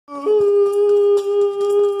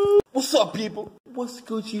What's up, people? What's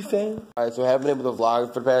Gucci, fam? Alright, so I haven't been able to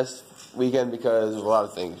vlog for the past weekend because of a lot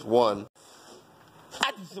of things. One,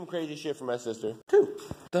 I did some crazy shit for my sister. Two,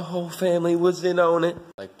 the whole family was in on it.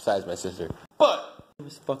 Like, besides my sister. But it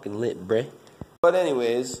was fucking lit, bruh. But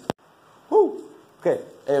anyways, whoo. Okay,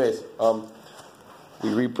 anyways, we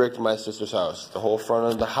re-bricked my sister's house. The whole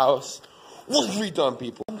front of the house was redone,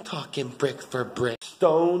 people. I'm talking brick for brick.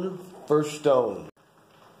 Stone for stone.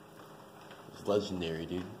 It's legendary,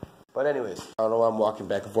 dude. But anyways, I don't know why I'm walking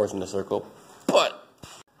back and forth in a circle, but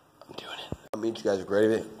I'm doing it. I'll meet you guys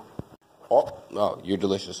gravy. Oh, you're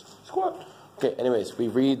delicious. Squat. Okay, anyways, we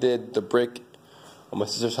redid the brick on my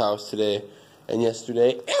sister's house today and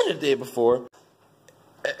yesterday and the day before.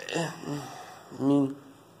 I mean,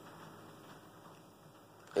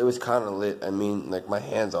 it was kind of lit. I mean, like, my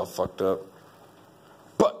hand's all fucked up.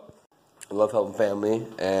 But I love helping family,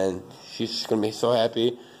 and she's just going to be so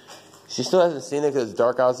happy. She still hasn't seen it because it's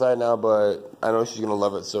dark outside now, but I know she's going to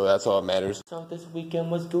love it, so that's all that matters. So this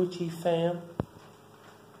weekend was Gucci, fam.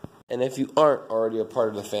 And if you aren't already a part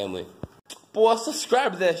of the family, boy,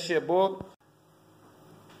 subscribe to that shit, boy.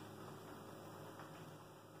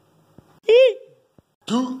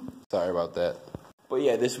 Sorry about that. But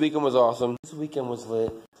yeah, this weekend was awesome. This weekend was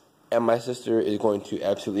lit. And my sister is going to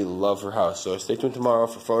absolutely love her house. So stay tuned tomorrow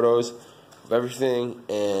for photos of everything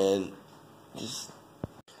and just